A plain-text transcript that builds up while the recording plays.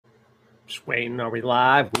Just waiting. Are we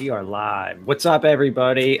live? We are live. What's up,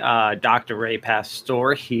 everybody? Dr. Ray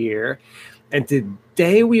Pastor here. And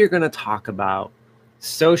today we are going to talk about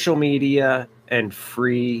social media and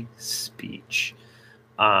free speech.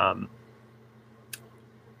 There's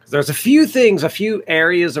a few things, a few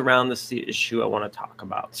areas around this issue I want to talk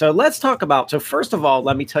about. So let's talk about, so first of all,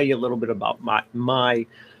 let me tell you a little bit about my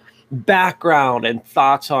background and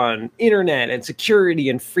thoughts on internet and security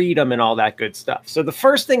and freedom and all that good stuff. So the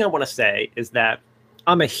first thing I want to say is that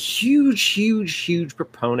I'm a huge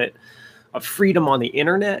proponent of freedom on the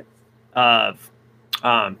internet, of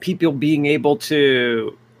people being able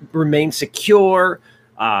to remain secure,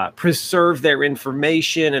 preserve their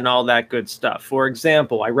information and all that good stuff. For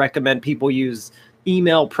example, I recommend people use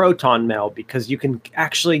email Proton Mail because you can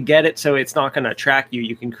actually get it so it's not going to track you.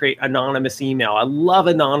 You can create anonymous email. I love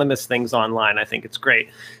anonymous things online. I think it's great.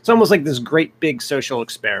 It's almost like this great big social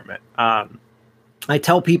experiment. I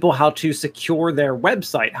tell people how to secure their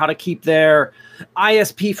website, how to keep their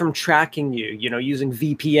ISP from tracking you, using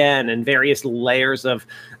VPN and various layers of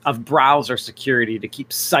browser security to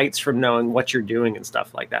keep sites from knowing what you're doing and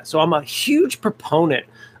stuff like that. So I'm a huge proponent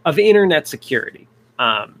of internet security.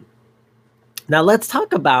 Now let's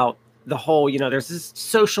talk about the whole, there's this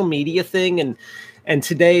social media thing, and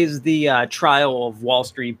today's the trial of Wall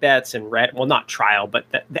Street Bets and well, not trial, but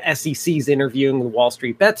the SEC's interviewing the Wall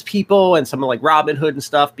Street Bets people and someone like Robinhood and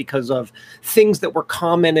stuff because of things that were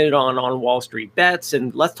commented on Wall Street Bets.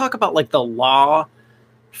 And let's talk about like the law,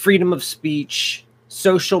 freedom of speech,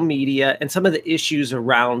 social media, and some of the issues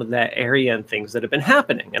around that area and things that have been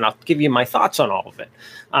happening. And I'll give you my thoughts on all of it.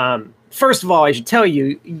 First of all, I should tell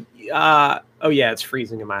you, oh yeah, it's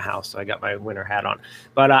freezing in my house, so I got my winter hat on.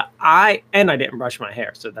 But I didn't brush my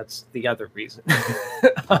hair, so that's the other reason.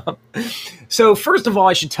 So first of all,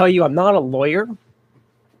 I should tell you I'm not a lawyer.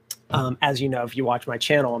 As you know, if you watch my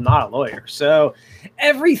channel, I'm not a lawyer. So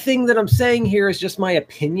everything that I'm saying here is just my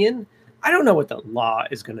opinion. I don't know what the law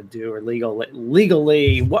is going to do or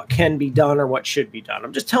legally what can be done or what should be done.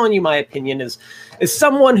 I'm just telling you my opinion as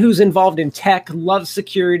someone who's involved in tech, loves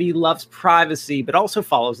security, loves privacy, but also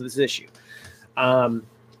follows this issue.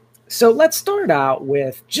 So let's start out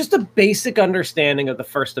with just a basic understanding of the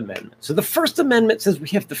First Amendment. So the First Amendment says we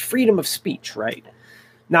have the freedom of speech, right?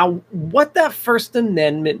 Now, what that First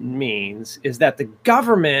Amendment means is that the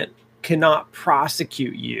government cannot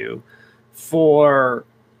prosecute you for...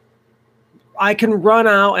 I can run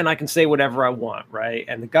out and I can say whatever I want, right?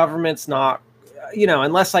 And the government's not,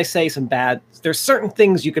 unless I say some bad, there's certain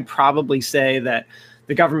things you could probably say that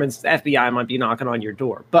the government's, the FBI might be knocking on your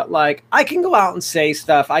door. But like, I can go out and say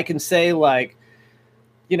stuff. I can say like,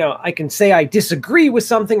 I can say I disagree with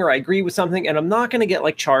something or I agree with something, and I'm not going to get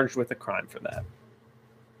like charged with a crime for that.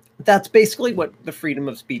 That's basically what the Freedom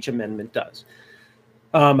of Speech Amendment does.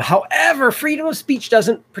 However, freedom of speech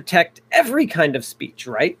doesn't protect every kind of speech,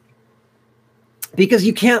 right? Because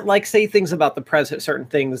you can't like say things about the president, certain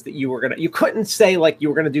things that you couldn't say like you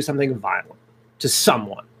were going to do something violent to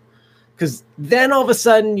someone. Because then all of a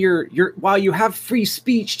sudden while you have free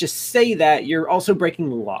speech to say that, you're also breaking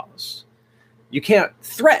the laws. You can't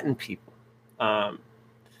threaten people.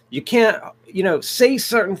 You can't, say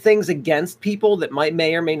certain things against people that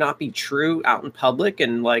may or may not be true out in public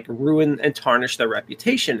and like ruin and tarnish their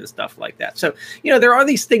reputation and stuff like that. So, there are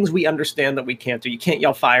these things we understand that we can't do. You can't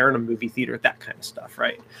yell fire in a movie theater, that kind of stuff,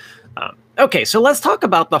 right? Okay, so let's talk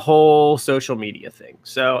about the whole social media thing.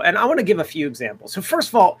 So, and I want to give a few examples. So first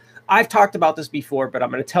of all, I've talked about this before, but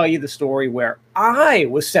I'm going to tell you the story where I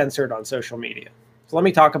was censored on social media. So let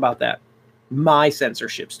me talk about that. My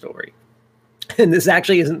censorship story. And this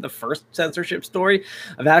actually isn't the first censorship story.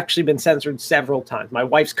 I've actually been censored several times. My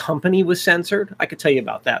wife's company was censored. I could tell you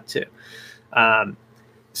about that too.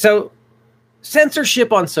 So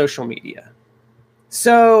censorship on social media.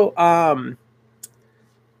 So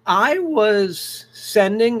I was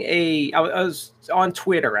I was on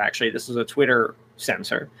Twitter, actually. This was a Twitter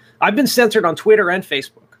censor. I've been censored on Twitter and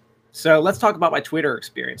Facebook. So let's talk about my Twitter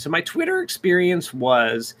experience. So my Twitter experience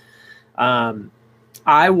was,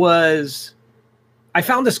 I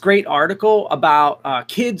found this great article about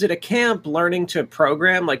kids at a camp learning to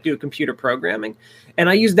program, like do computer programming. And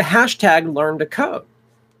I used the hashtag learn to code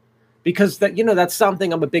because that's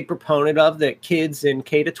something I'm a big proponent of, that kids in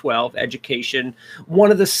K-12 education,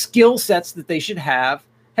 one of the skill sets that they should have.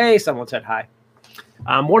 Hey, someone said hi.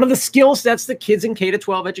 One of the skill sets that kids in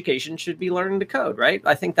K-12 education should be learning to code, right?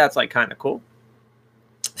 I think that's like kind of cool.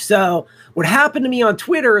 So what happened to me on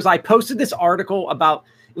Twitter is I posted this article about,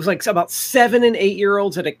 it was like about 7 and 8 year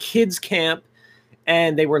olds at a kids camp,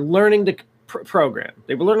 and they were learning to program.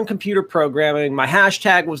 They were learning computer programming. My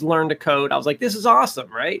hashtag was learn to code. I was like, this is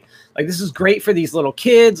awesome, right? Like, this is great for these little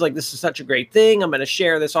kids. Like, this is such a great thing. I'm going to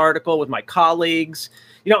share this article with my colleagues.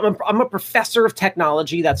 You know, I'm a professor of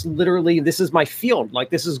technology. That's literally, this is my field. Like,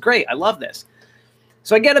 this is great. I love this.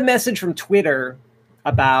 So I get a message from Twitter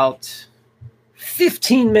about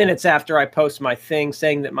 15 minutes after I post my thing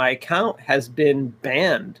saying that my account has been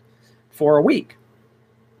banned for a week.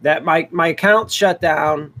 That my account shut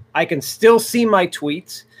down. I can still see my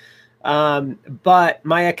tweets, but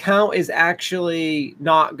my account is actually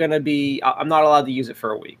not going to be, I'm not allowed to use it for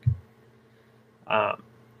a week.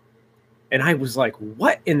 And I was like,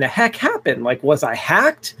 what in the heck happened? Like, was I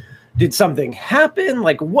hacked? Did something happen?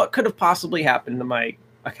 Like, what could have possibly happened to my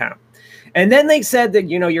account? And then they said that,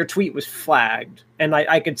 you know, your tweet was flagged. And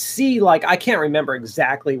I could see, like, I can't remember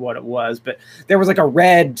exactly what it was, but there was like a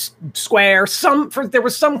red square, there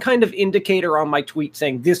was some kind of indicator on my tweet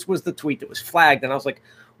saying this was the tweet that was flagged. And I was like,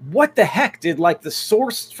 what the heck? Did, like, the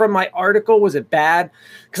source from my article, was it bad?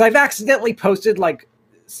 Because I've accidentally posted, like,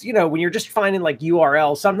 you know, when you're just finding like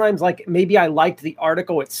URLs, sometimes like maybe I liked the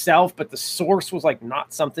article itself, but the source was like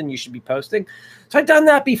not something you should be posting. So I've done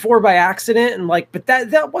that before by accident. And like, but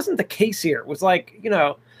that wasn't the case here. It was like, you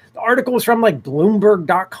know, the article was from like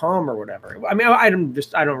Bloomberg.com or whatever. I mean, I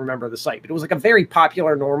don't remember the site, but it was like a very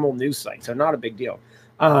popular normal news site. So not a big deal.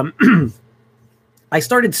 I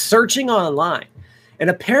started searching online, and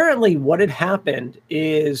apparently what had happened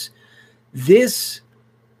is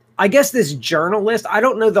I guess this journalist, I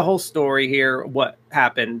don't know the whole story here, what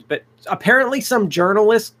happened, but apparently some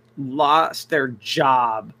journalists lost their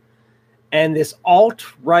job, and this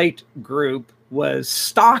alt-right group was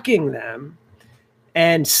stalking them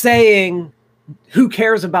and saying, who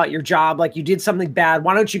cares about your job? Like, you did something bad.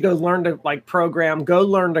 Why don't you go learn to like program, go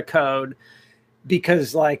learn to code,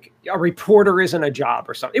 because like a reporter isn't a job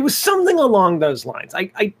or something. It was something along those lines.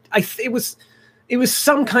 It was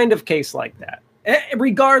some kind of case like that.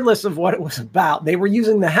 Regardless of what it was about, they were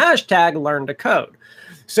using the hashtag learn to code.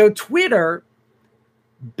 So Twitter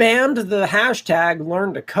banned the hashtag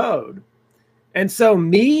learn to code. And so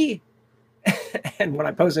me, and when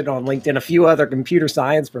I posted on LinkedIn, a few other computer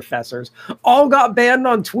science professors all got banned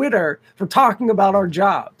on Twitter for talking about our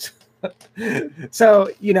jobs. So,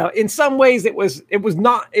 you know, in some ways it was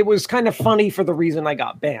kind of funny for the reason I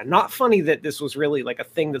got banned. Not funny that this was really like a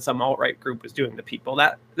thing that some alt-right group was doing to people.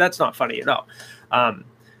 That's not funny at all.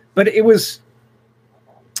 But it was,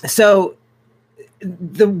 so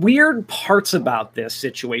the weird parts about this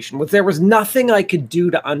situation was there was nothing I could do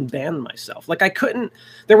to unban myself. Like,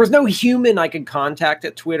 there was no human I could contact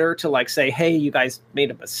at Twitter to like say, hey, you guys made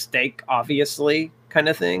a mistake, obviously, kind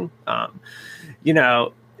of thing. You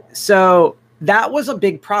know, so that was a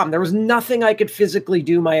big problem. There was nothing I could physically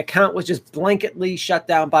do. My account was just blanketly shut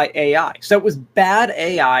down by AI. So it was bad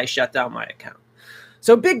AI shut down my account.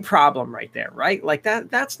 So big problem right there, right? Like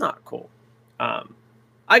that's not cool.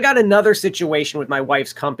 I got another situation with my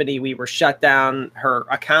wife's company. We were shut down. Her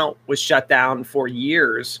account was shut down for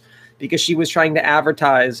years because she was trying to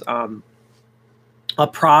advertise a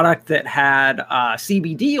product that had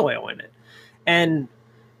CBD oil in it. And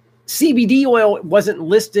CBD oil wasn't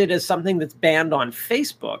listed as something that's banned on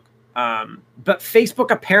Facebook. But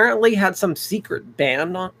Facebook apparently had some secret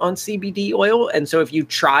ban on CBD oil. And so if you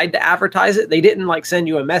tried to advertise it, they didn't like send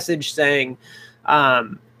you a message saying,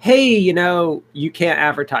 hey, you know, you can't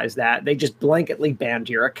advertise that. They just blanketly banned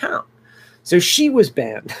your account. So she was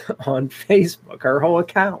banned on Facebook. Her whole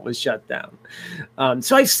account was shut down.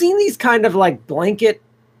 So I've seen these kind of like blanket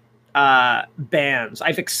bans.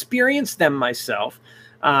 I've experienced them myself.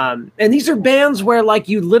 And these are bans where like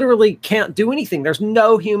you literally can't do anything. There's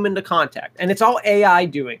no human to contact, and it's all AI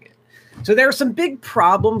doing it. So there are some big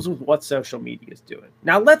problems with what social media is doing.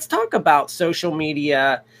 Now let's talk about social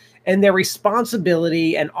media and their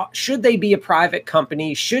responsibility, and should they be a private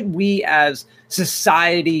company? Should we as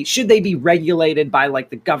society, should they be regulated by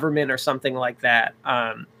like the government or something like that?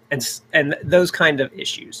 And those kind of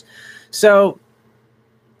issues. So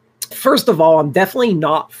first of all, I'm definitely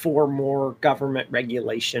not for more government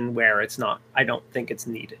regulation where it's not. I don't think it's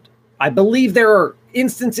needed. I believe there are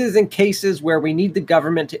instances and cases where we need the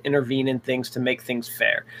government to intervene in things to make things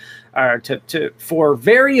fair. For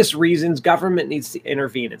various reasons, government needs to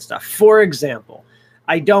intervene in stuff. For example,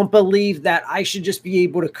 I don't believe that I should just be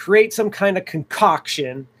able to create some kind of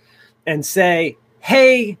concoction and say,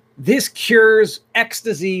 hey, this cures X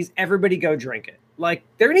disease, everybody go drink it. Like,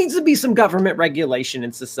 there needs to be some government regulation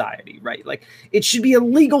in society, right? Like, it should be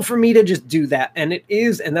illegal for me to just do that. And it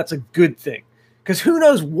is, and that's a good thing. Because who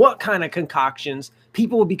knows what kind of concoctions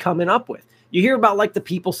people will be coming up with. You hear about, like, the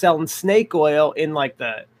people selling snake oil in, like,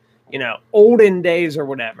 the, olden days or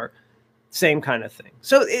whatever. Same kind of thing.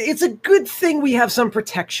 So it's a good thing we have some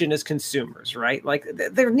protection as consumers, right? Like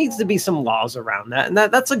there needs to be some laws around that, and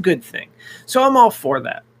that's a good thing. So I'm all for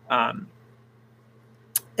that.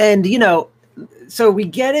 So we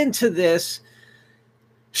get into this.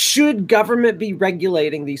 Should government be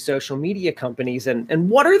regulating these social media companies, and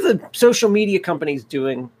what are the social media companies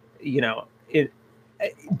doing,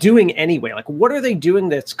 doing anyway? Like, what are they doing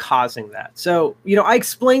that's causing that? So, I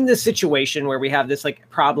explained this situation where we have this like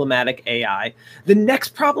problematic AI. The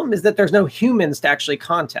next problem is that there's no humans to actually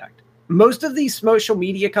contact. Most of these social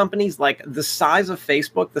media companies, like the size of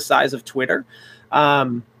Facebook, the size of Twitter,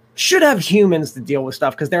 should have humans to deal with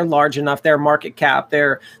stuff because they're large enough. Their market cap,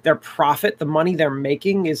 their profit, the money they're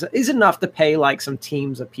making is enough to pay like some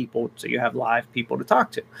teams of people, so you have live people to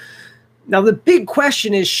talk to. Now, the big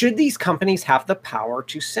question is, should these companies have the power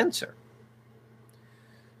to censor?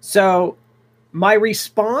 So my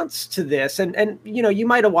response to this, and you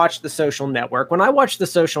might have watched The Social Network. When I watched The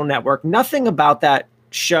Social Network, nothing about that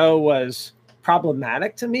show was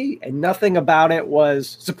problematic to me, and nothing about it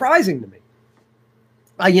was surprising to me.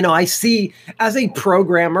 I see, as a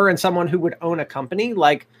programmer and someone who would own a company,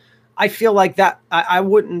 like, I feel like that I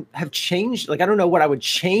wouldn't have changed. Like, I don't know what I would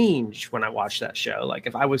change when I watched that show. Like,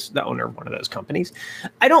 if I was the owner of one of those companies,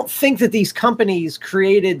 I don't think that these companies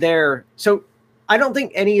I don't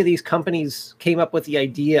think any of these companies came up with the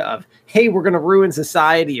idea of, hey, we're going to ruin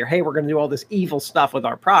society, or hey, we're going to do all this evil stuff with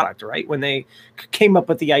our product, right? When they came up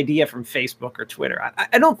with the idea from Facebook or Twitter,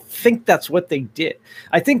 I don't think that's what they did.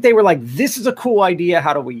 I think they were like, this is a cool idea.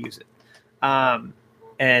 How do we use it?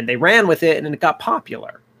 And they ran with it, and it got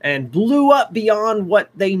popular and blew up beyond what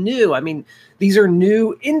they knew. I mean, these are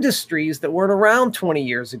new industries that weren't around 20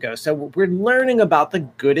 years ago. So we're learning about the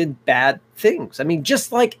good and bad things. I mean,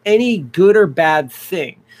 just like any good or bad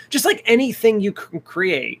thing, just like anything you can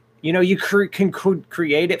create, you can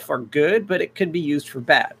create it for good, but it could be used for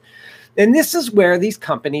bad. And this is where these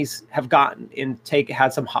companies have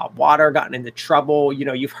had some hot water, gotten into trouble.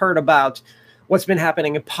 You've heard about what's been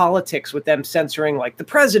happening in politics with them censoring like the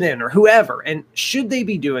president or whoever. And should they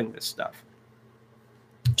be doing this stuff?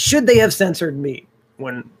 Should they have censored me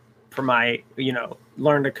for my,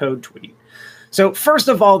 learn to code tweet? So first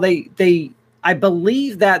of all, I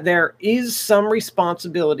believe that there is some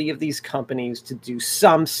responsibility of these companies to do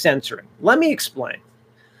some censoring. Let me explain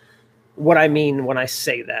what I mean when I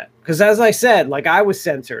say that. Because as I said, like, I was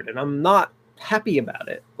censored and I'm not happy about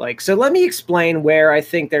it. So let me explain where I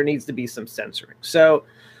think there needs to be some censoring. So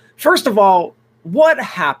first of all, what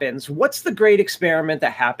happens? What's the great experiment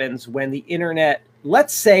that happens when the internet,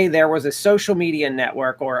 let's say there was a social media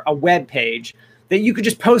network or a web page that you could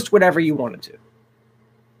just post whatever you wanted to.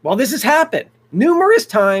 Well, this has happened numerous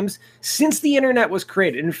times since the internet was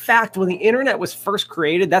created. In fact, when the internet was first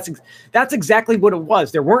created, that's exactly what it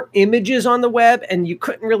was. There weren't images on the web, and you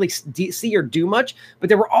couldn't really see or do much, but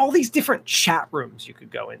there were all these different chat rooms you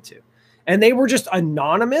could go into, and they were just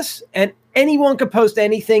anonymous, and anyone could post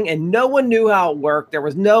anything, and no one knew how it worked. There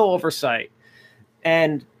was no oversight.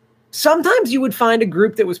 And sometimes you would find a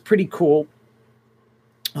group that was pretty cool.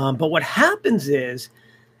 But what happens is,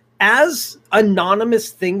 as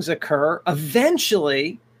anonymous things occur,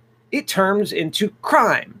 eventually it turns into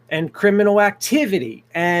crime and criminal activity,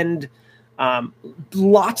 and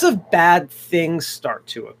lots of bad things start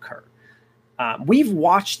to occur. We've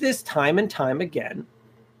watched this time and time again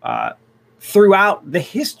throughout the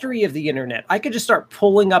history of the internet. I could just start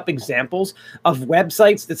pulling up examples of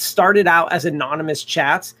websites that started out as anonymous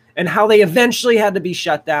chats and how they eventually had to be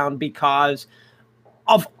shut down because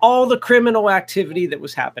of all the criminal activity that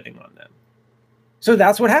was happening on them. So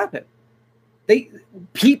that's what happened.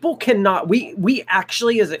 People cannot, we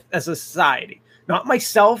actually as a society, not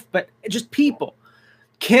myself, but just people,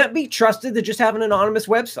 can't be trusted to just have an anonymous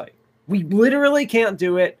website. We literally can't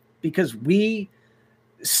do it because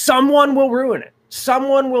someone will ruin it.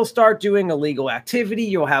 Someone will start doing illegal activity.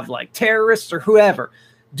 You'll have like terrorists or whoever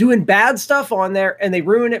doing bad stuff on there, and they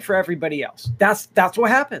ruin it for everybody else. That's what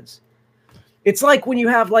happens. It's like when you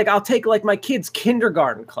have, like, I'll take like my kid's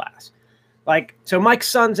kindergarten class. So my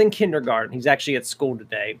son's in kindergarten. He's actually at school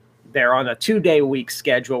today. They're on a 2-day-a-week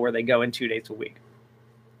schedule where they go in 2 days a week.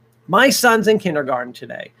 My son's in kindergarten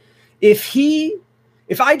today.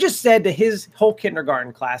 If I just said to his whole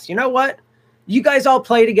kindergarten class, you know what? You guys all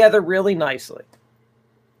play together really nicely,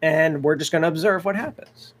 and we're just going to observe what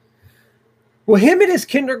happens. Well, him and his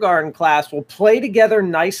kindergarten class will play together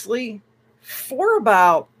nicely for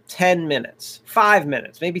about 10 minutes, 5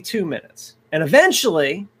 minutes, maybe 2 minutes. And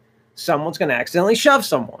eventually someone's going to accidentally shove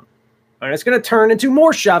someone, and it's going to turn into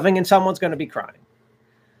more shoving, and someone's going to be crying.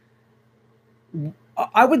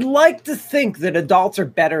 I would like to think that adults are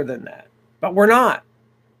better than that, but we're not.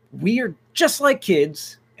 We are just like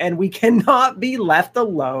kids, and we cannot be left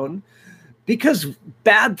alone because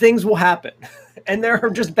bad things will happen. And there are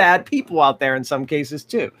just bad people out there in some cases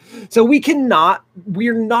too. So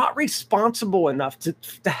we're not responsible enough to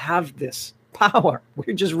have this power.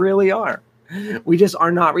 We just really are. We just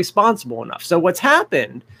are not responsible enough. So what's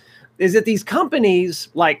happened is that these companies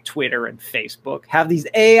like Twitter and Facebook have these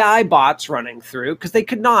AI bots running through because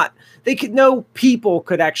no people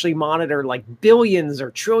could actually monitor like billions or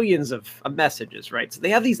trillions of messages, right? So they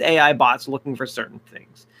have these AI bots looking for certain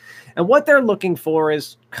things. And what they're looking for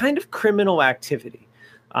is kind of criminal activity.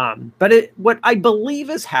 But what I believe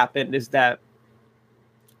has happened is that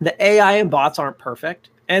the AI and bots aren't perfect,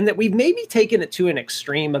 and that we've maybe taken it to an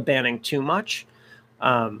extreme of banning too much.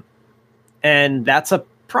 And that's a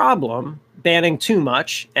problem, banning too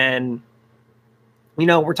much. And,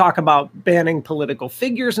 we're talking about banning political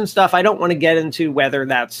figures and stuff. I don't want to get into whether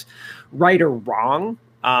that's right or wrong.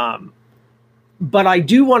 But I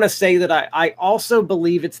do want to say that I also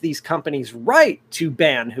believe it's these companies' right to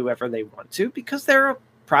ban whoever they want to, because they're a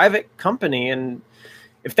private company. And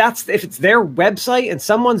if it's their website and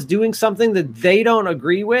someone's doing something that they don't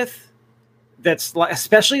agree with, that's like,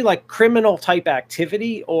 especially like criminal type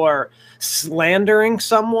activity or slandering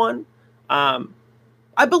someone,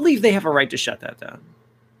 I believe they have a right to shut that down.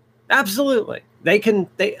 Absolutely. They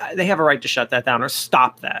have a right to shut that down or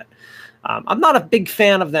stop that. I'm not a big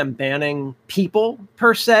fan of them banning people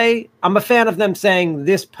per se. I'm a fan of them saying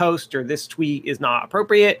this post or this tweet is not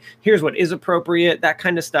appropriate. Here's what is appropriate, that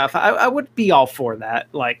kind of stuff. I would be all for that,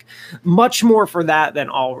 like much more for that than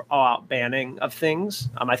all out banning of things.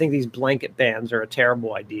 I think these blanket bans are a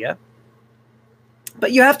terrible idea.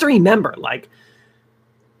 But you have to remember, like,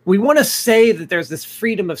 we want to say that there's this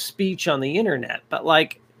freedom of speech on the internet, but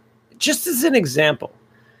like, just as an example,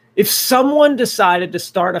 if someone decided to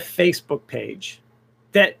start a Facebook page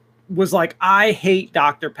that was like, I hate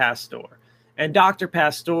Dr. Pastor, and Dr.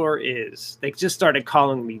 Pastor they just started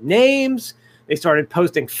calling me names. They started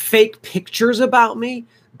posting fake pictures about me,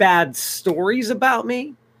 bad stories about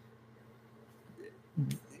me.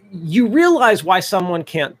 You realize why someone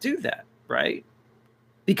can't do that, right?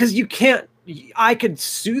 Because I could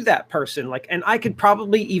sue that person, and I could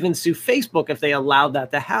probably even sue Facebook if they allowed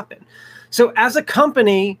that to happen. So as a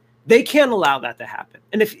company, they can't allow that to happen.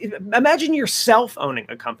 And if imagine yourself owning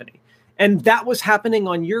a company and that was happening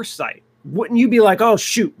on your site, wouldn't you be like, oh,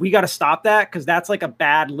 shoot, we got to stop that because that's like a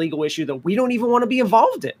bad legal issue that we don't even want to be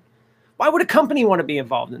involved in? Why would a company want to be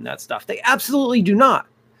involved in that stuff? They absolutely do not.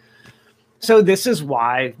 So this is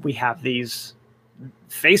why we have these.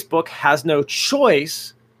 Facebook has no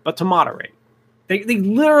choice but to moderate. They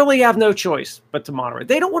literally have no choice but to moderate.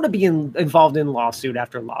 They don't want to be involved in lawsuit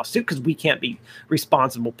after lawsuit because we can't be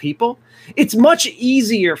responsible people. It's much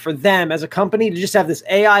easier for them as a company to just have this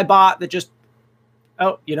AI bot that just,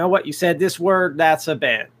 oh, you know what? You said this word, that's a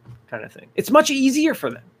ban kind of thing. It's much easier for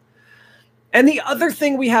them. And the other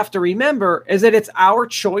thing we have to remember is that it's our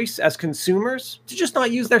choice as consumers to just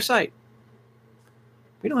not use their site.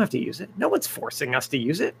 We don't have to use it. No one's forcing us to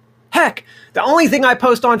use it. Heck, the only thing I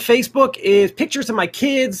post on Facebook is pictures of my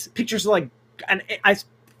kids, pictures of and I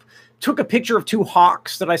took a picture of two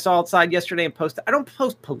hawks that I saw outside yesterday and posted. I don't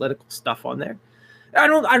post political stuff on there.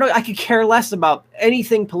 I could care less about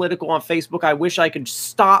anything political on Facebook. I wish I could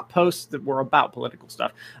stop posts that were about political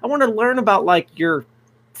stuff. I want to learn about like your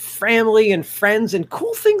family and friends and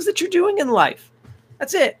cool things that you're doing in life.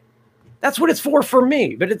 That's it. That's what it's for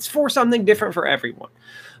me, but it's for something different for everyone.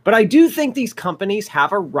 But I do think these companies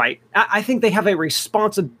have a right. I think they have a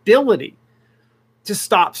responsibility to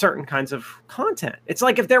stop certain kinds of content. It's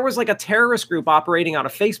like if there was like a terrorist group operating out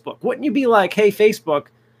of Facebook, wouldn't you be like, hey, Facebook,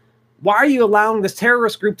 why are you allowing this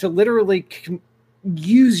terrorist group to literally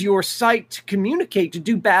use your site to communicate, to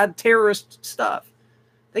do bad terrorist stuff?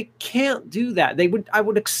 They can't do that. I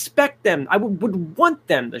would expect them, I would want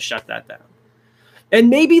them to shut that down. And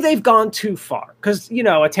maybe they've gone too far because,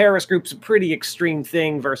 a terrorist group's a pretty extreme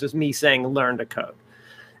thing versus me saying learn to code.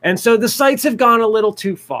 And so the sites have gone a little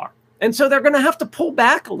too far. And so they're going to have to pull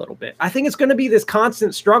back a little bit. I think it's going to be this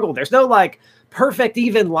constant struggle. There's no like perfect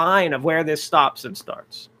even line of where this stops and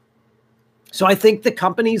starts. So I think the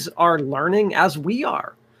companies are learning as we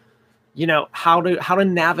are, how to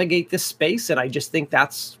navigate this space. And I just think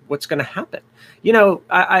that's what's going to happen.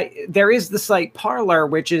 There is the site Parler,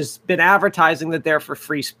 which has been advertising that they're for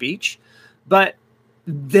free speech, but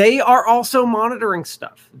they are also monitoring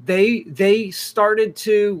stuff. They started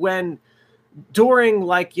to during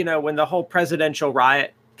when the whole presidential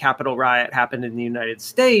Capitol riot happened in the United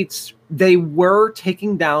States, they were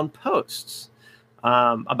taking down posts.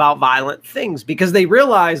 about violent things, because they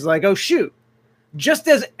realize, like, oh, shoot, just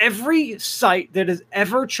as every site that has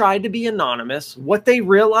ever tried to be anonymous, what they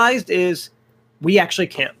realized is we actually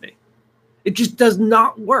can't be. It just does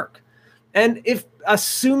not work. And if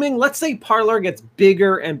assuming, let's say Parler gets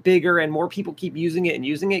bigger and bigger and more people keep using it and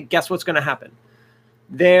using it, guess what's going to happen?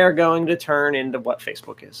 They're going to turn into what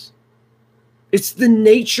Facebook is. It's the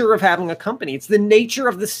nature of having a company. It's the nature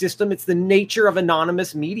of the system. It's the nature of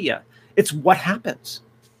anonymous media. It's what happens.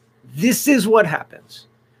 This is what happens.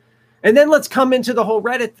 And then let's come into the whole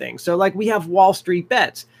Reddit thing. So like we have Wall Street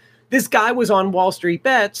Bets. This guy was on Wall Street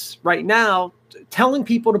Bets right now telling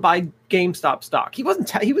people to buy GameStop stock. He wasn't,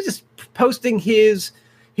 he was just posting his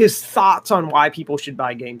thoughts on why people should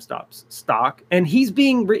buy GameStop stock. And he's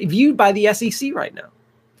being reviewed by the SEC right now,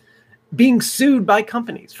 being sued by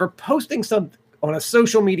companies for posting something on a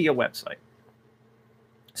social media website.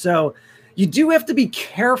 So you do have to be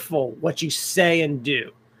careful what you say and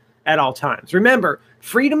do at all times. Remember,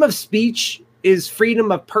 freedom of speech is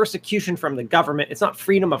freedom of persecution from the government. It's not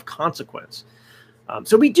freedom of consequence.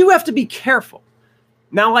 So we do have to be careful.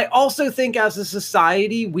 Now, I also think as a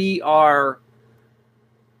society, we are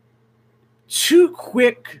too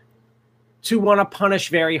quick to want to punish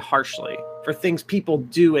very harshly for things people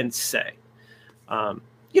do and say.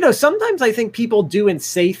 You know, sometimes I think people do and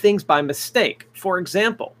say things by mistake. For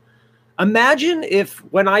example, imagine if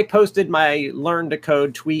when I posted my Learn to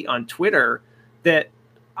Code tweet on Twitter that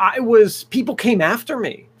people came after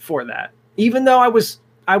me for that, even though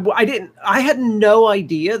I had no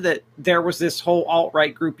idea that there was this whole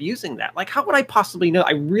alt-right group using that. Like, how would I possibly know?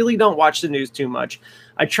 I really don't watch the news too much.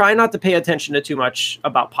 I try not to pay attention to too much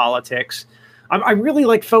about politics. I really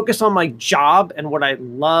like focus on my job and what I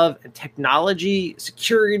love, and technology,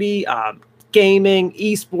 security, gaming,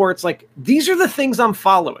 esports. Like, these are the things I'm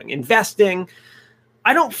following. Investing.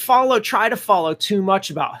 I don't try to follow too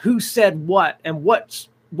much about who said what and what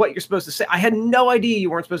you're supposed to say. I had no idea you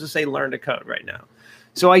weren't supposed to say Learn to Code right now.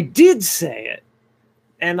 So I did say it,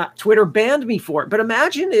 and Twitter banned me for it. But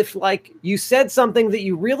imagine if, like, you said something that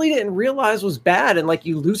you really didn't realize was bad, and like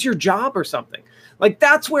you lose your job or something. Like,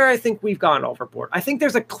 that's where I think we've gone overboard. I think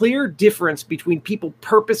there's a clear difference between people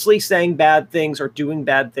purposely saying bad things or doing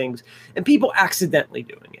bad things and people accidentally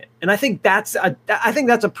doing it. And I think that's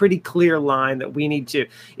a pretty clear line that we need to,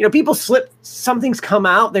 you know, people slip, something's come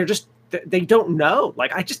out. They don't know.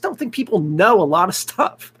 Like, I just don't think people know a lot of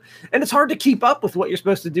stuff, and it's hard to keep up with what you're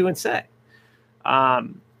supposed to do and say.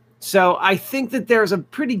 So I think that there's a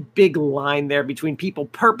pretty big line there between people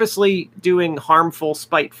purposely doing harmful,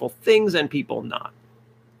 spiteful things and people not.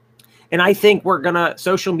 And I think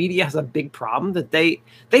social media has a big problem that they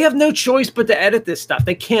have no choice but to edit this stuff.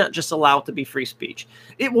 They can't just allow it to be free speech.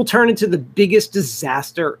 It will turn into the biggest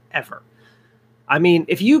disaster ever. I mean,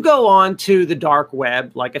 if you go on to the dark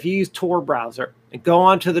web, like if you use Tor browser and go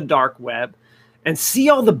onto the dark web and see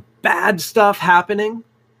all the bad stuff happening,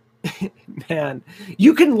 man,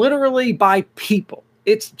 you can literally buy people.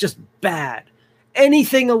 It's just bad.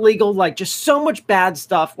 Anything illegal, like just so much bad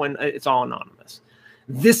stuff when it's all anonymous.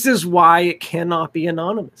 This is why it cannot be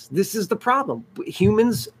anonymous. This is the problem.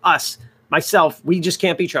 Humans, us, myself, we just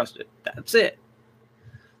can't be trusted. That's it.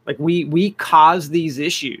 Like we cause these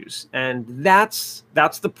issues, and that's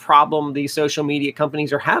the problem these social media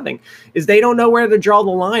companies are having, is they don't know where to draw the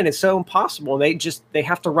line. It's so impossible. They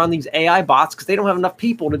have to run these AI bots because they don't have enough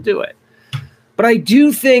people to do it. But I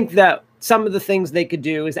do think that some of the things they could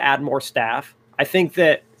do is add more staff. I think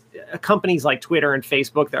that companies like Twitter and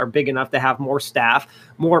Facebook that are big enough to have more staff,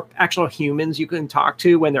 more actual humans you can talk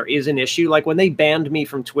to when there is an issue. Like when they banned me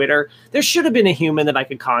from Twitter, there should have been a human that I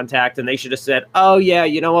could contact, and they should have said, oh yeah,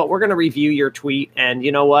 you know what, we're going to review your tweet. And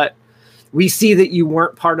you know what, we see that you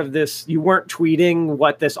weren't part of this. You weren't tweeting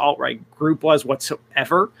what this alt-right group was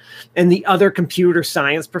whatsoever. And the other computer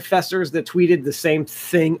science professors that tweeted the same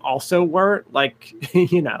thing also weren't, like,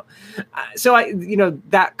 you know. So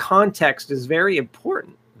that context is very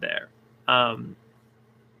important there.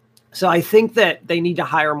 So I think that they need to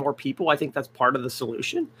hire more people. I think that's part of the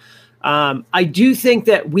solution. I do think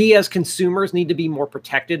that we as consumers need to be more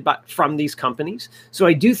protected from these companies. So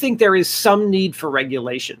I do think there is some need for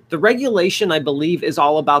regulation. The regulation, I believe, is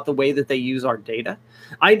all about the way that they use our data.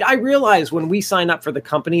 I realize when we sign up for the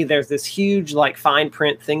company, there's this huge like fine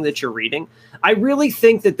print thing that you're reading. I really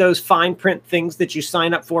think that those fine print things that you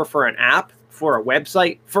sign up for an app, for a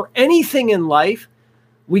website, for anything in life,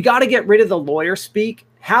 we got to get rid of the lawyer speak.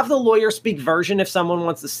 Have the lawyer speak version if someone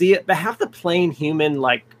wants to see it, but have the plain human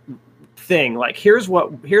like thing. Like, here's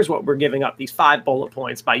what we're giving up, these 5 bullet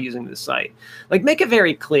points by using this site. Like, make it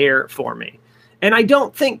very clear for me. And I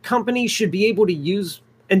don't think companies should be able to use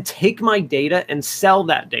and take my data and sell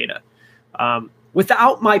that data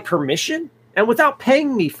without my permission and without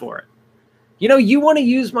paying me for it. You know, you want to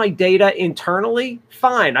use my data internally,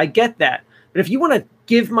 fine, I get that. But if you want to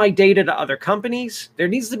give my data to other companies, there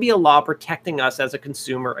needs to be a law protecting us as a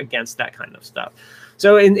consumer against that kind of stuff.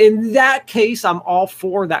 So in that case, I'm all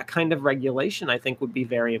for that kind of regulation. I think would be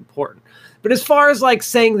very important. But as far as like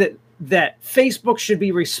saying that Facebook should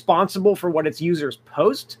be responsible for what its users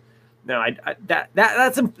post, no,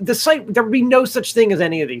 that's the site. There would be no such thing as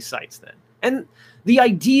any of these sites then. And the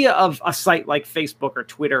idea of a site like Facebook or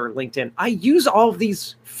Twitter or LinkedIn, I use all of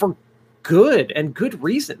these for good and good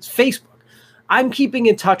reasons. Facebook, I'm keeping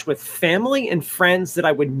in touch with family and friends that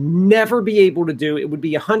I would never be able to do. It would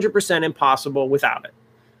be 100% impossible without it.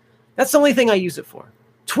 That's the only thing I use it for.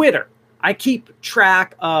 Twitter, I keep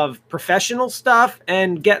track of professional stuff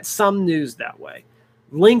and get some news that way.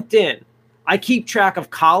 LinkedIn, I keep track of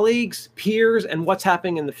colleagues, peers, and what's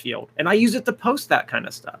happening in the field. And I use it to post that kind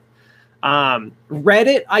of stuff.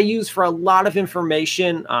 Reddit, I use for a lot of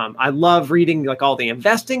information. I love reading like all the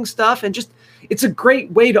investing stuff, and just, it's a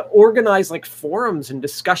great way to organize like forums and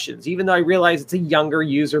discussions. Even though I realize it's a younger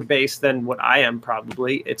user base than what I am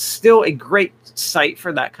probably, it's still a great site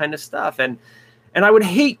for that kind of stuff. And I would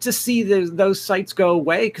hate to see those sites go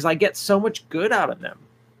away because I get so much good out of them.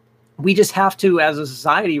 We just have to, as a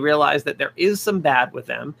society, realize that there is some bad with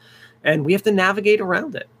them, and we have to navigate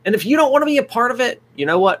around it. And if you don't want to be a part of it, you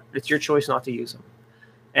know what? It's your choice not to use them.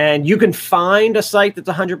 And you can find a site that's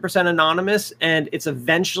 100% anonymous, and it's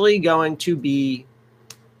eventually going to be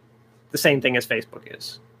the same thing as Facebook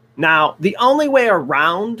is. Now, the only way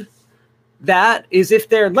around that is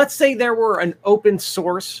if let's say there were an open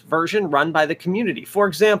source version run by the community. For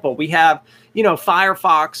example, we have,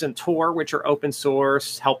 Firefox and Tor, which are open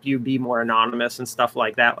source, help you be more anonymous and stuff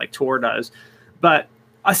like that, like Tor does. But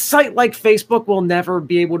a site like Facebook will never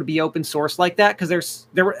be able to be open source like that because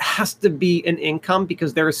there has to be an income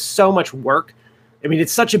because there is so much work. I mean,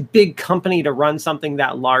 it's such a big company to run something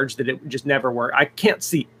that large that it would just never work. I can't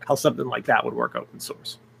see how something like that would work open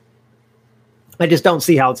source. I just don't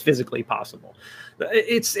see how it's physically possible.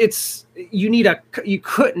 You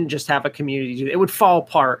couldn't just have a community do it. It would fall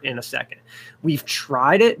apart in a second. We've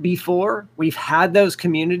tried it before. We've had those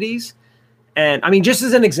communities. And I mean, just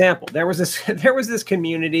as an example, there was this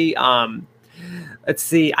community. Let's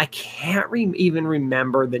see, I can't even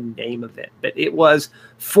remember the name of it, but it was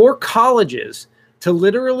for colleges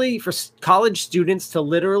for college students to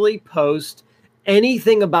literally post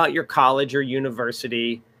anything about your college or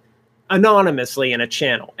university anonymously in a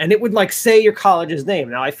channel. And it would like say your college's name.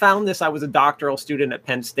 Now I found this, I was a doctoral student at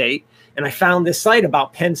Penn State, and I found this site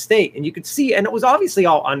about Penn State, and you could see, and it was obviously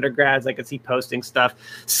all undergrads. I could see posting stuff.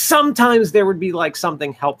 Sometimes there would be like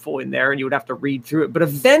something helpful in there and you would have to read through it. But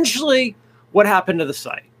eventually what happened to the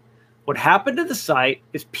site? What happened to the site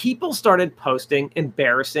is people started posting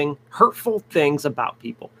embarrassing, hurtful things about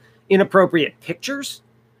people, inappropriate pictures,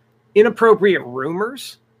 inappropriate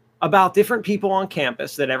rumors about different people on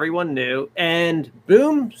campus that everyone knew, and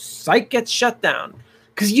boom, site gets shut down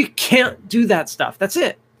because you can't do that stuff. That's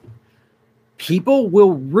it. People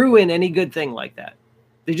will ruin any good thing like that.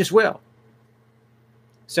 They just will.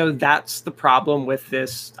 So that's the problem with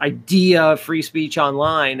this idea of free speech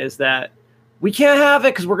online, is that we can't have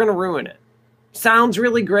it because we're going to ruin it. Sounds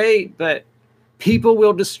really great, but people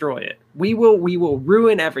will destroy it. We will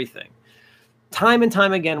ruin everything. Time and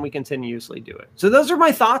time again, we continuously do it. So those are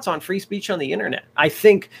my thoughts on free speech on the internet. I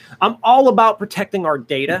think I'm all about protecting our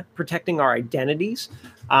data, protecting our identities.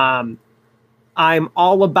 I'm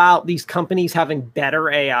all about these companies having better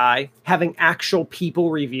AI, having actual people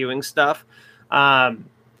reviewing stuff. But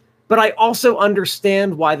I also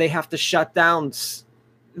understand why they have to shut down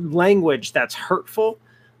language that's hurtful,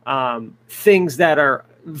 things that are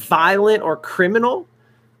violent or criminal.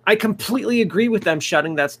 I completely agree with them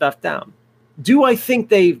shutting that stuff down. Do I think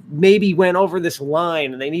they maybe went over this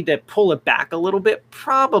line and they need to pull it back a little bit?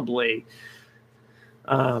 Probably.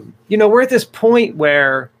 We're at this point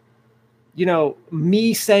where,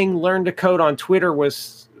 me saying learn to code on Twitter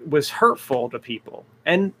was hurtful to people.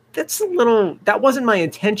 And that wasn't my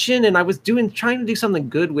intention. And I was trying to do something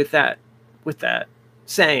good with that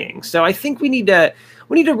saying. So I think we need to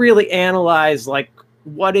really analyze like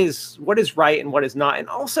what is right and what is not, and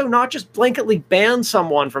also not just blanketly ban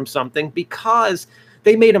someone from something because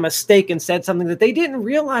they made a mistake and said something that they didn't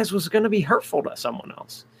realize was going to be hurtful to someone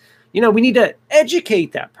else. We need to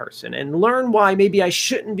educate that person and learn why maybe I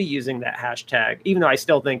shouldn't be using that hashtag, even though I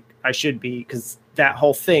still think I should be, because that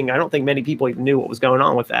whole thing, I don't think many people even knew what was going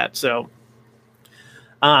on with that. So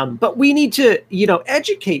But we need to,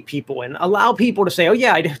 educate people and allow people to say, oh,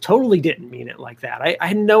 yeah, I totally didn't mean it like that. I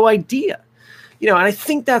had no idea. And I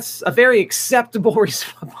think that's a very acceptable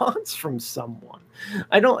response from someone.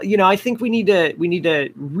 I think we need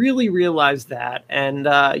to really realize that and,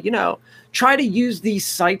 try to use these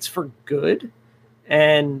sites for good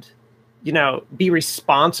and, be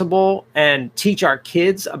responsible and teach our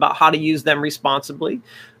kids about how to use them responsibly.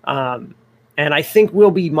 And I think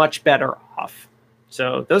we'll be much better off.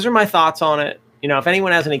 So those are my thoughts on it. If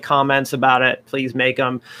anyone has any comments about it, please make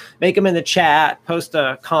them in the chat, post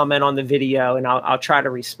a comment on the video, and I'll try to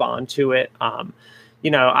respond to it. I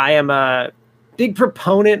am a big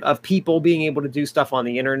proponent of people being able to do stuff on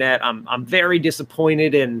the internet. I'm very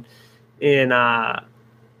disappointed in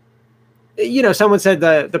someone said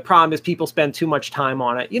the problem is people spend too much time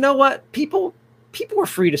on it. You know what? People are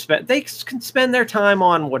free to spend. They can spend their time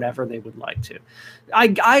on whatever they would like to.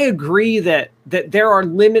 I agree that there are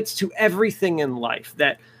limits to everything in life,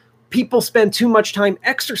 that people spend too much time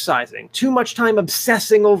exercising, too much time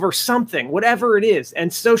obsessing over something, whatever it is.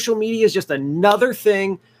 And social media is just another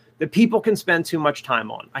thing that people can spend too much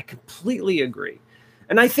time on. I completely agree.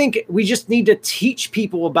 And I think we just need to teach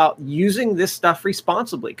people about using this stuff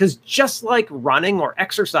responsibly, because just like running or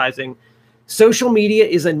exercising, social media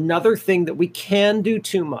is another thing that we can do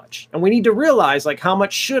too much. And we need to realize, like, how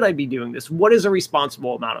much should I be doing this? What is a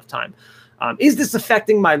responsible amount of time? Is this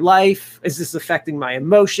affecting my life? Is this affecting my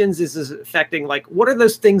emotions? Is this affecting, like, what are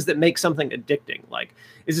those things that make something addicting? Like,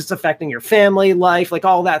 is this affecting your family life? Like,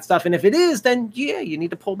 all that stuff. And if it is, then yeah, you need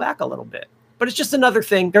to pull back a little bit. But it's just another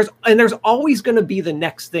thing. There's always going to be the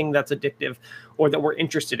next thing that's addictive or that we're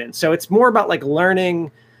interested in. So it's more about, like,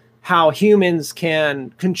 learning how humans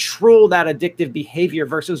can control that addictive behavior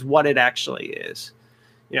versus what it actually is.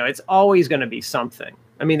 It's always going to be something.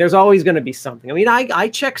 I mean, there's always going to be something. I mean, I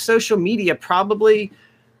check social media probably,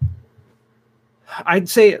 I'd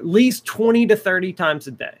say at least 20 to 30 times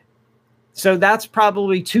a day. So that's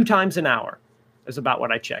probably 2 times an hour is about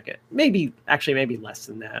what I check it. Maybe less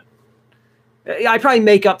than that. I probably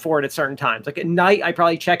make up for it at certain times. Like at night, I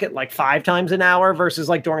probably check it like 5 times an hour versus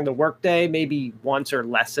like during the workday, maybe once or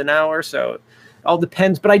less an hour. So it all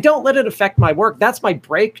depends, but I don't let it affect my work. That's my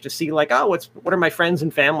break to see, like, oh, what are my friends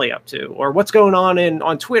and family up to, or what's going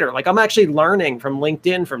on Twitter. Like, I'm actually learning from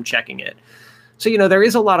LinkedIn from checking it. So, there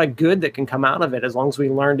is a lot of good that can come out of it as long as we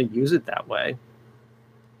learn to use it that way.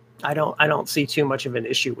 I don't see too much of an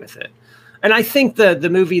issue with it. And I think the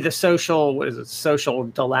movie, The Social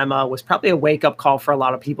Dilemma, was probably a wake-up call for a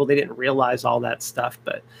lot of people. They didn't realize all that stuff.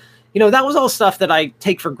 But, that was all stuff that I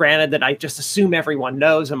take for granted, that I just assume everyone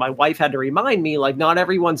knows. And my wife had to remind me, like, not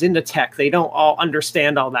everyone's into tech. They don't all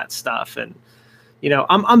understand all that stuff. And,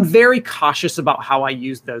 I'm very cautious about how I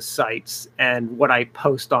use those sites and what I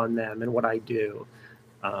post on them and what I do.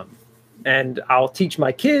 And I'll teach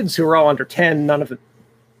my kids, who are all under 10, none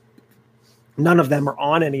of them are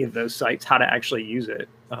on any of those sites, how to actually use it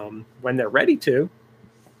when they're ready to.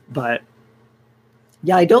 But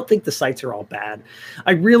yeah, I don't think the sites are all bad.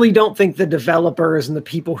 I really don't think the developers and the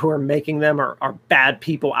people who are making them are bad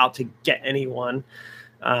people out to get anyone.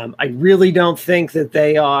 I really don't think that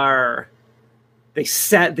they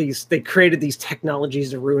created these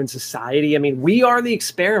technologies to ruin society. I mean, we are the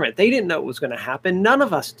experiment. They didn't know it was going to happen. None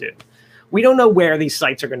of us do. We don't know where these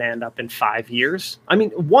sites are going to end up in 5 years. I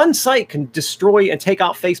mean, one site can destroy and take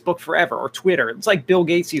out Facebook forever, or Twitter. It's like Bill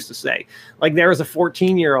Gates used to say, like, there is a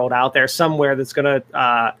 14-year-old out there somewhere that's going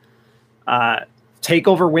to take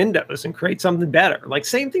over Windows and create something better. Like,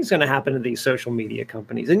 same thing's going to happen to these social media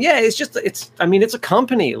companies. And yeah, it's a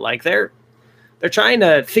company. Like, they're trying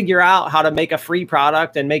to figure out how to make a free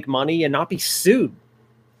product and make money and not be sued.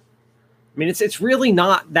 I mean, it's really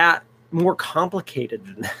not that more complicated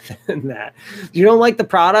than that. If you don't like the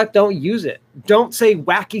product, don't use it. Don't say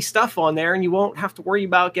wacky stuff on there, and you won't have to worry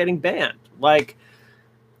about getting banned. Like,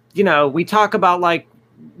 we talk about, like,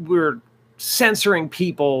 we're censoring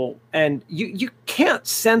people, and you can't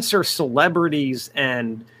censor celebrities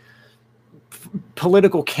and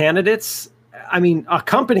political candidates. I mean, a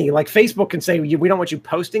company like Facebook can say, we don't want you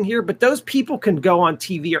posting here, but those people can go on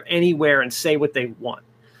TV or anywhere and say what they want.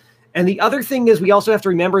 And the other thing is, we also have to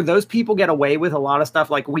remember those people get away with a lot of stuff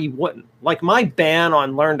like we wouldn't. Like my ban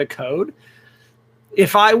on Learn to Code,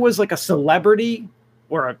 if I was like a celebrity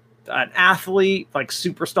or an athlete, like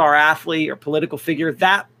superstar athlete or political figure,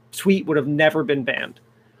 that tweet would have never been banned.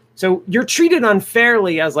 So you're treated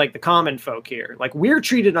unfairly as like the common folk here. Like, we're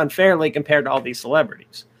treated unfairly compared to all these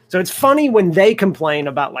celebrities. So it's funny when they complain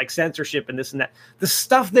about like censorship and this and that. The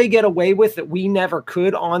stuff they get away with that we never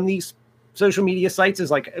could on these social media sites is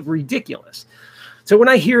like ridiculous. So when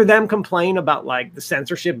I hear them complain about like the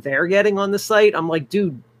censorship they're getting on the site, I'm like,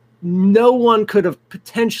 dude, no one could have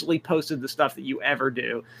potentially posted the stuff that you ever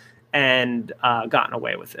do and gotten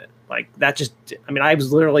away with it. Like that just, I mean, I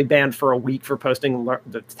was literally banned for a week for posting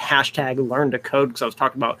the hashtag learn to code because I was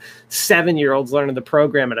talking about 7-year-olds learning the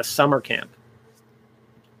program at a summer camp.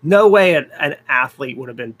 No way an athlete would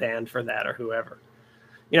have been banned for that or whoever.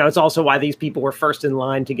 You know, it's also why these people were first in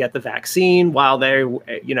line to get the vaccine while they,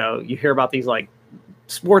 you know, you hear about these like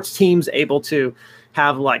sports teams able to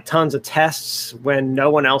have like tons of tests when no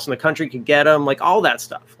one else in the country could get them, like all that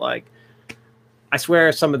stuff. Like, I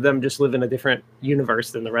swear some of them just live in a different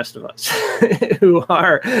universe than the rest of us who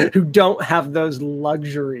don't have those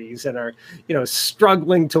luxuries and are, you know,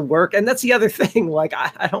 struggling to work. And that's the other thing. Like,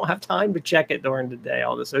 I don't have time to check it during the day,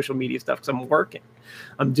 all the social media stuff, because I'm working.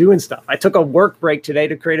 I'm doing stuff. I took a work break today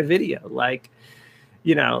to create a video. Like,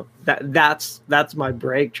 you know, that's my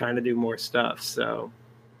break, trying to do more stuff. So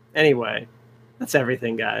anyway, that's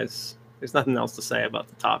everything, guys. There's nothing else to say about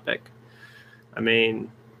the topic. I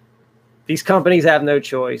mean, these companies have no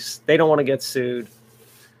choice. They don't want to get sued.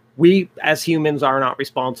 We, as humans, are not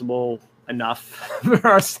responsible enough for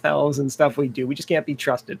ourselves and stuff we do. We just can't be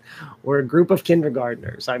trusted. We're a group of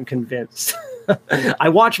kindergartners, I'm convinced.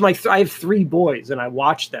 I have 3 boys, and I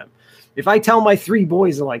watch them. If I tell my 3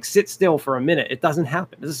 boys to, like, sit still for a minute, it doesn't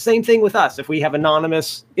happen. It's the same thing with us if we have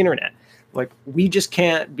anonymous internet. Like, we just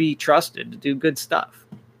can't be trusted to do good stuff.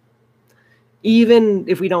 Even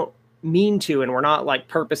if we don't mean to, and we're not like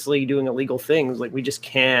purposely doing illegal things, like we just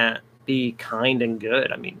can't be kind and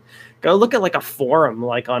good. I mean, go look at like a forum,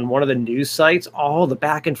 like on one of the news sites, all the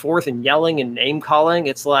back and forth and yelling and name calling.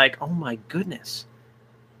 It's like, oh my goodness,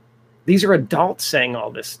 these are adults saying all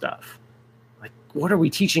this stuff. Like, what are we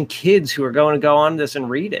teaching kids who are going to go on this and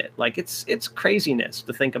read it? Like, it's craziness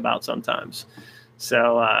to think about sometimes.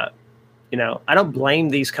 So you know, I don't blame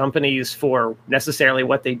these companies for necessarily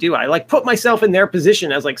what they do. I like put myself in their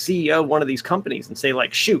position as like CEO of one of these companies and say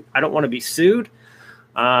like, shoot, I don't want to be sued.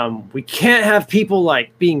 We can't have people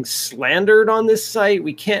like being slandered on this site.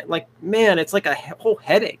 We can't, like, man, it's like a whole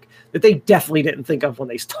headache that they definitely didn't think of when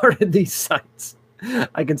they started these sites.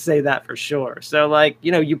 I can say that for sure. So like,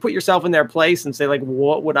 you know, you put yourself in their place and say like,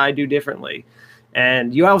 what would I do differently?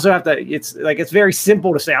 And you also have to, it's like, it's very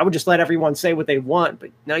simple to say, I would just let everyone say what they want, but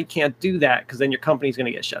no, you can't do that because then your company's going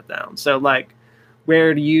to get shut down. So like,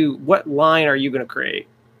 what line are you going to create?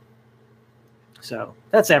 So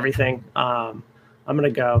that's everything. I'm going to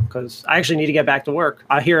go because I actually need to get back to work.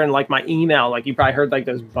 I hear in like my email, like you probably heard like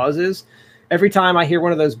those buzzes. Every time I hear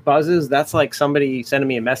one of those buzzes, that's like somebody sending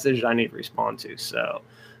me a message I need to respond to. So,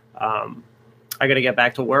 I got to get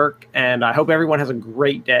back to work, and I hope everyone has a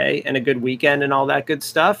great day and a good weekend and all that good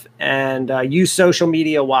stuff. And use social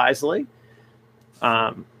media wisely,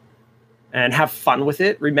 and have fun with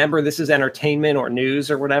it. Remember, this is entertainment or news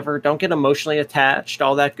or whatever. Don't get emotionally attached,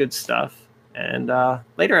 all that good stuff. And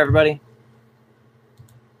later, everybody.